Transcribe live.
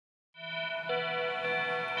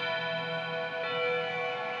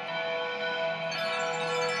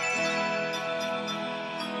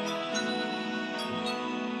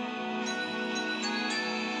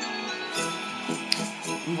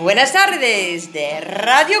Buenas tardes de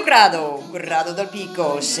Radio Grado, Grado del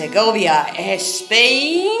Pico, Segovia,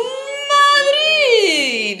 Spain,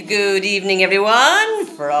 Madrid. Good evening, everyone,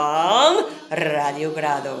 from Radio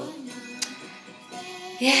Grado.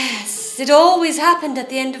 Yes, it always happened at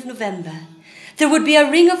the end of November. There would be a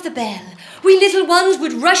ring of the bell. We little ones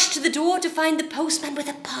would rush to the door to find the postman with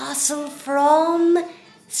a parcel from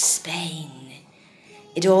Spain.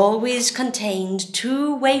 It always contained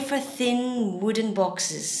 2 wafer-thin wooden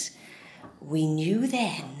boxes. We knew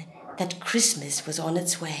then that Christmas was on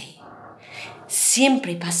its way.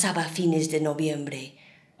 Siempre pasaba a fines de noviembre.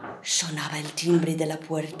 Sonaba el timbre de la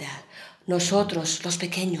puerta. Nosotros, los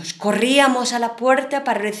pequeños, corríamos a la puerta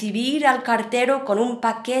para recibir al cartero con un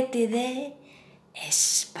paquete de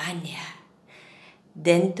España.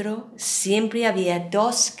 Dentro siempre había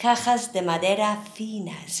 2 cajas de madera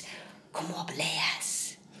finas, como obleas.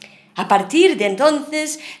 A partir de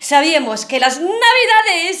entonces sabíamos que las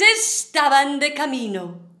Navidades estaban de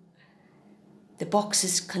camino. The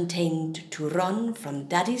boxes contained turrón from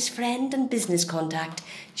Daddy's friend and business contact,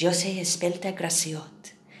 José Espelta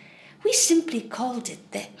Graciot. We simply called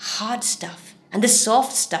it the hard stuff and the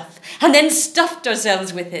soft stuff, and then stuffed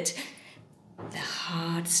ourselves with it. The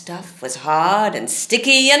hard stuff was hard and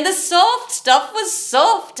sticky, and the soft stuff was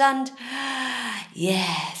soft and,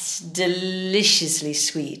 yes, deliciously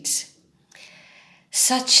sweet.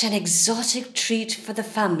 Such an exotic treat for the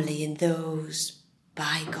family in those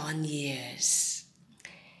bygone years.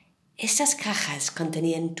 Estas cajas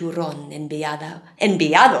contenían turrón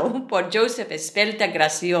enviado por Joseph Espelta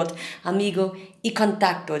Graciot, amigo y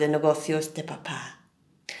contacto de negocios de papá.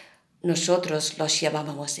 Nosotros los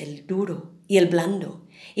llamábamos el duro y el blando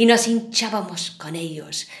y nos hinchábamos con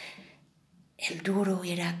ellos. El duro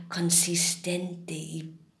era consistente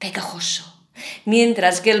y pegajoso,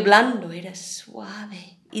 mientras que el blando era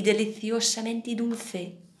suave y deliciosamente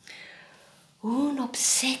dulce. Un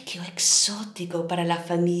obsequio exótico para la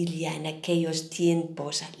familia en aquellos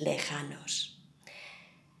tiempos lejanos.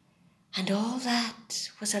 And all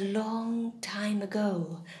that was a long time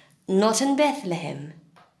ago, not in Bethlehem,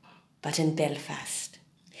 but in Belfast.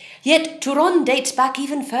 Yet Turrón dates back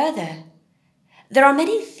even further. There are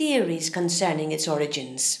many theories concerning its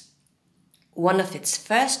origins. One of its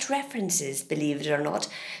first references, believe it or not,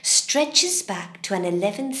 stretches back to an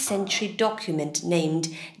 11th century document named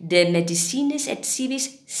De Medicinis et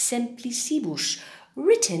Civis Simplicibus,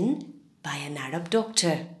 written by an Arab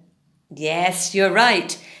doctor. Yes, you're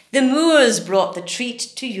right. The Moors brought the treat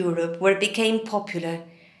to Europe where it became popular,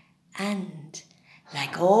 and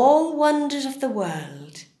like all wonders of the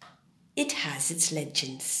world, it has its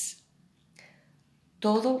legends.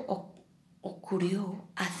 Todo ocurrió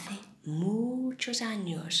hace muchos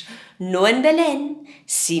años, no en Belén,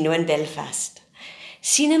 sino en Belfast.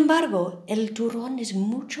 Sin embargo, el turrón es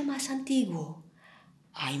mucho más antiguo.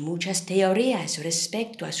 Hay muchas teorías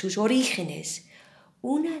respecto a sus orígenes.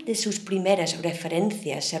 Una de sus primeras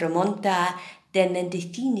referencias se remonta a De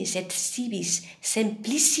Medicinis et Civis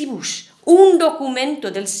Simplicibus, un documento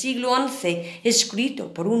del siglo XI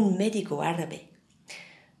escrito por un médico árabe.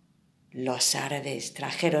 Los árabes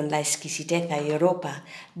trajeron la exquisitez a Europa,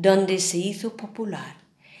 donde se hizo popular,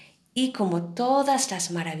 y como todas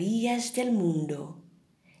las maravillas del mundo,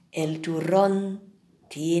 el turrón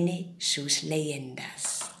tiene sus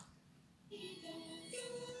leyendas.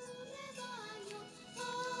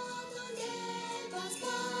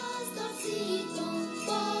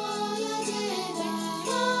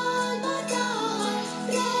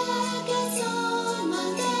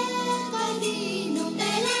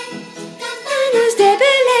 De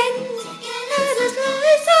Belén,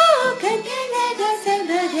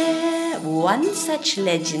 one such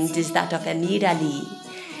legend is that of Emir Ali.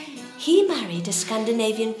 He married a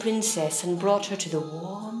Scandinavian princess and brought her to the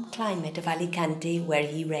warm climate of Alicante where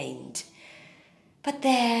he reigned. But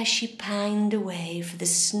there she pined away for the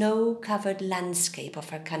snow-covered landscape of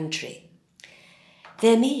her country.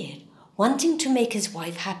 The Emir, wanting to make his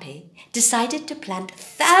wife happy, decided to plant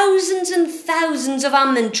thousands and thousands of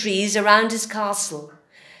almond trees around his castle.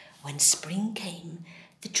 When spring came,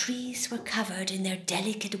 the trees were covered in their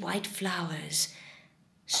delicate white flowers.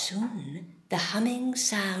 Soon the humming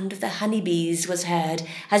sound of the honeybees was heard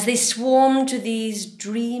as they swarmed to these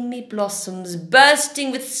dreamy blossoms,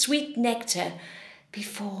 bursting with sweet nectar,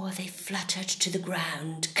 before they fluttered to the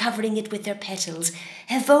ground, covering it with their petals,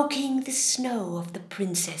 evoking the snow of the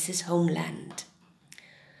princess's homeland.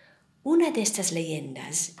 Una de estas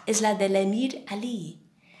leyendas es la del Emir Ali.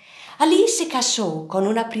 Ali se casó con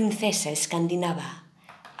una princesa escandinava,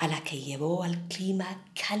 a la que llevó al clima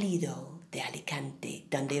cálido de Alicante,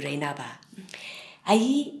 donde reinaba.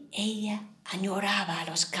 Allí ella añoraba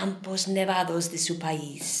los campos nevados de su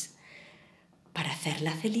país. Para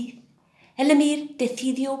hacerla feliz, el emir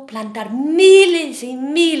decidió plantar miles y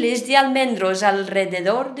miles de almendros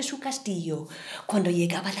alrededor de su castillo. Cuando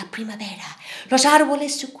llegaba la primavera, los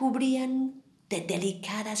árboles se cubrían de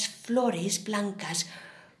delicadas flores blancas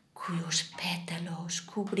cuyos pétalos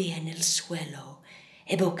cubrían el suelo,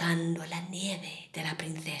 evocando la nieve de la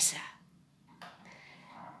princesa.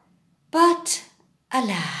 But,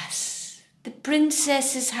 alas, the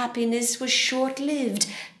princess's happiness was short-lived,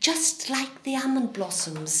 just like the almond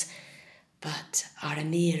blossoms. But our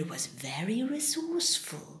emir was very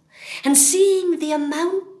resourceful, and seeing the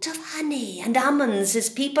amount of honey and almonds his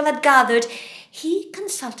people had gathered, he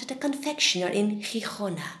consulted a confectioner in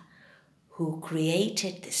Gijona, who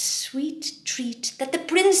created the sweet treat that the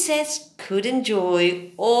princess could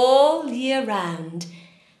enjoy all year round.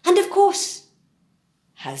 And of course,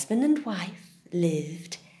 husband and wife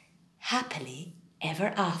lived happily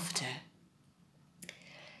ever after.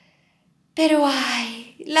 Pero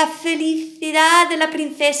ay, la felicidad de la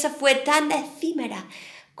princesa fue tan efímera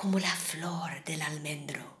como la flor del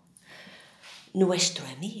almendro. Nuestro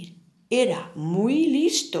emir era muy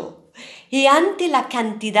listo y ante la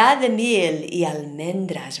cantidad de miel y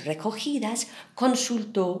almendras recogidas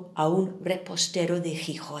consultó a un repostero de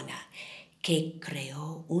Gijona, que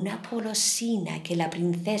creó una golosina que la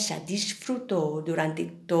princesa disfrutó durante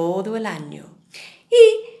todo el año.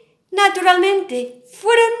 Y, naturalmente,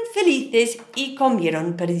 fueron felices y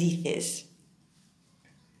comieron perdices.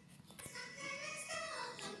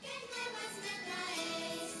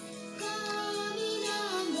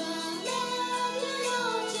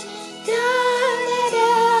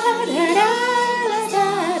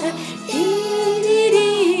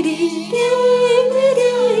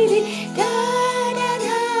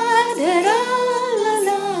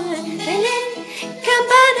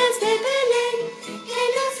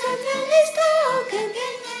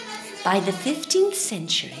 By the 15th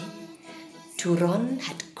century, turrón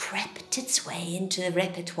had crept its way into the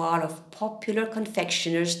repertoire of popular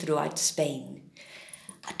confectioners throughout Spain.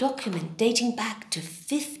 A document dating back to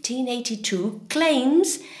 1582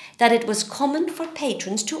 claims that it was common for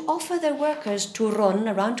patrons to offer their workers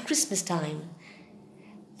turrón around Christmas time.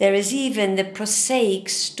 There is even the prosaic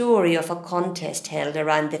story of a contest held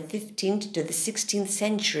around the 15th to the 16th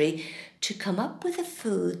century to come up with a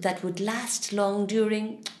food that would last long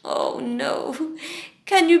during... Oh no!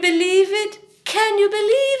 Can you believe it? Can you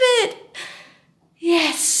believe it?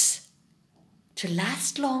 Yes! To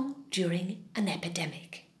last long during an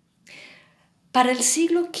epidemic. Para el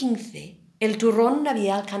siglo XV, el turrón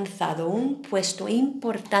había alcanzado un puesto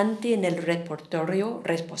importante en el repertorio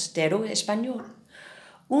repostero español.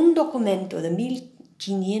 Un documento de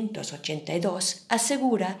 1582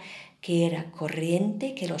 asegura que era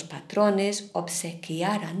corriente que los patrones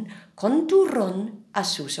obsequiaran con turrón a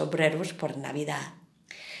sus obreros por Navidad.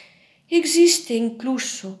 Existe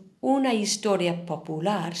incluso una historia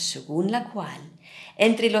popular según la cual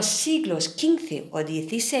entre los siglos XV o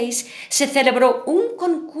XVI se celebró un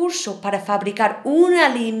concurso para fabricar un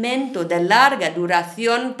alimento de larga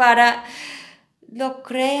duración para, lo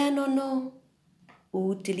crean o no,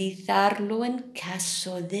 utilizarlo en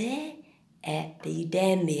caso de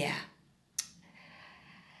epidemia.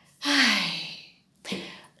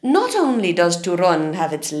 Not only does turrón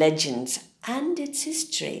have its legends and its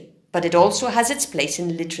history, but it also has its place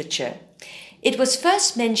in literature. It was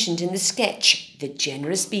first mentioned in the sketch The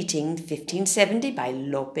Generous Beating, 1570, by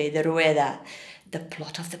Lope de Rueda. The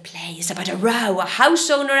plot of the play is about a row a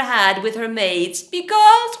house owner had with her maids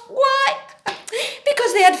because, why?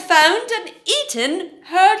 Because they had found and eaten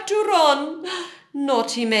her turrón.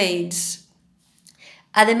 Naughty maids.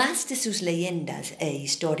 Además de sus leyendas e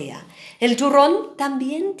historia, el turrón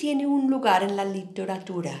también tiene un lugar en la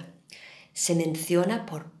literatura. Se menciona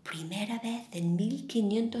por primera vez en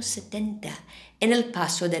 1570 en el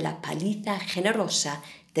paso de la paliza generosa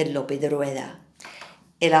de Lope de Rueda.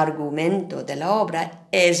 El argumento de la obra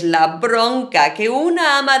es la bronca que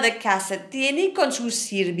una ama de casa tiene con sus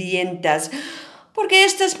sirvientas, porque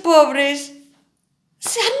estas pobres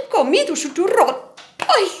se han comido su turrón.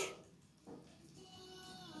 ¡Ay!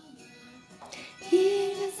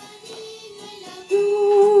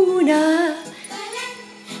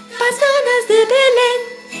 Pasanas de Belén,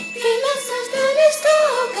 que las pastores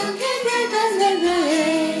tocan, que vueltas del bebé,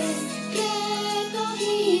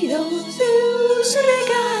 recogidos sus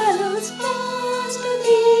regalos, las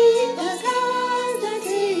pepitas, las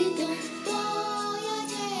galletitas.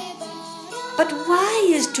 But why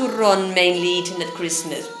is turrón mainly eaten at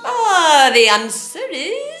Christmas? The answer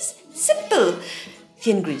is simple.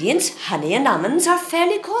 The ingredients, honey and almonds, are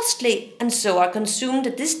fairly costly and so are consumed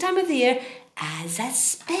at this time of the year as a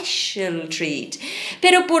special treat.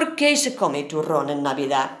 Pero ¿por qué se come turrón en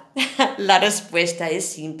Navidad? La respuesta es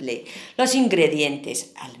simple. Los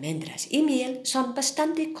ingredientes, almendras y miel, son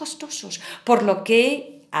bastante costosos, por lo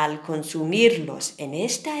que al consumirlos en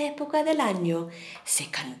esta época del año se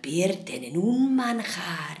convierten en un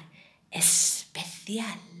manjar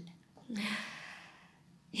especial.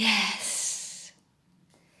 Yes.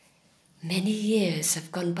 Many years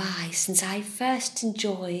have gone by since I first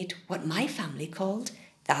enjoyed what my family called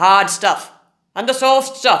the hard stuff and the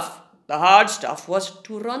soft stuff. The hard stuff was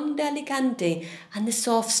turrón de Alicante and the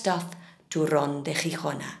soft stuff, turrón de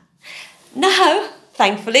Gijona. Now,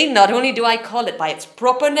 thankfully, not only do I call it by its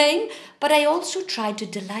proper name, but I also try to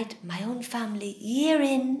delight my own family year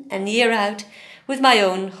in and year out with my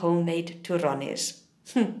own homemade turrones.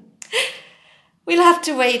 We'll have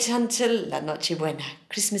to wait until La Nochebuena,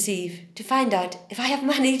 Christmas Eve, to find out if I have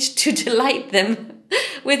managed to delight them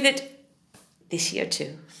with it this year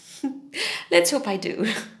too. Let's hope I do.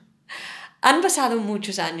 Han pasado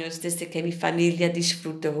muchos años desde que mi familia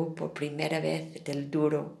disfrutó por primera vez del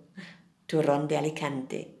duro turrón de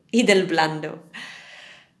Alicante y del blando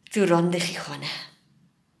turrón de Gijona.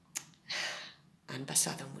 Han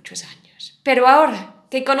pasado muchos años. Pero ahora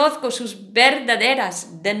que conozco sus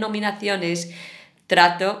verdaderas denominaciones,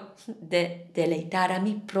 trato de deleitar a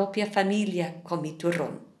mi propia familia con mi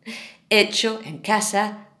turrón, hecho en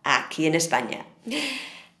casa aquí en España.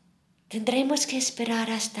 Tendremos que esperar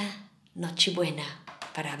hasta Nochebuena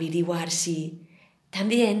para averiguar si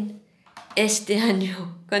también este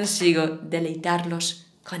año consigo deleitarlos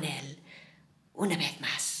con él una vez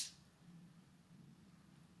más.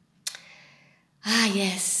 Ah,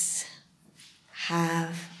 yes.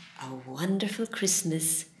 Have a wonderful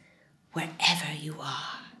Christmas wherever you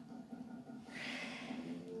are.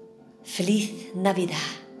 Feliz Navidad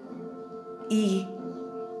y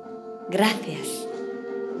gracias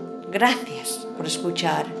por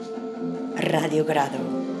escuchar Radio Grado.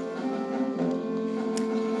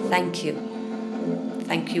 Thank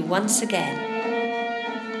you once again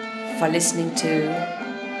for listening to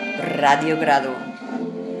Radio Grado.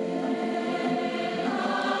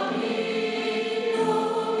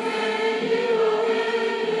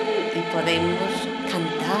 Y podemos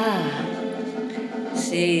cantar.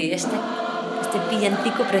 Sí, este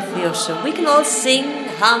villancico precioso. We can all sing,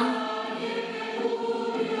 hum,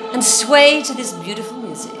 and sway to this beautiful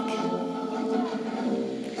music.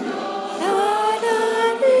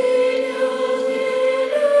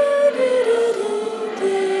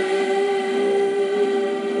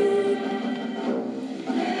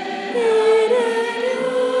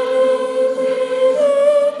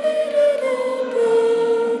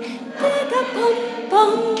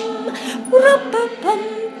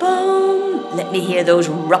 Let me hear those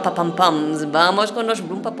rumpa-pum-pums. Vamos con los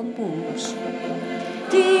rumpa-pum-pums.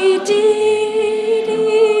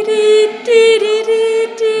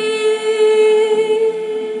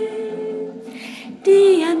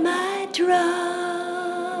 My drum.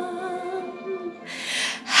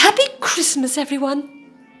 Happy Christmas, everyone.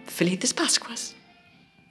 Felices Pascuas.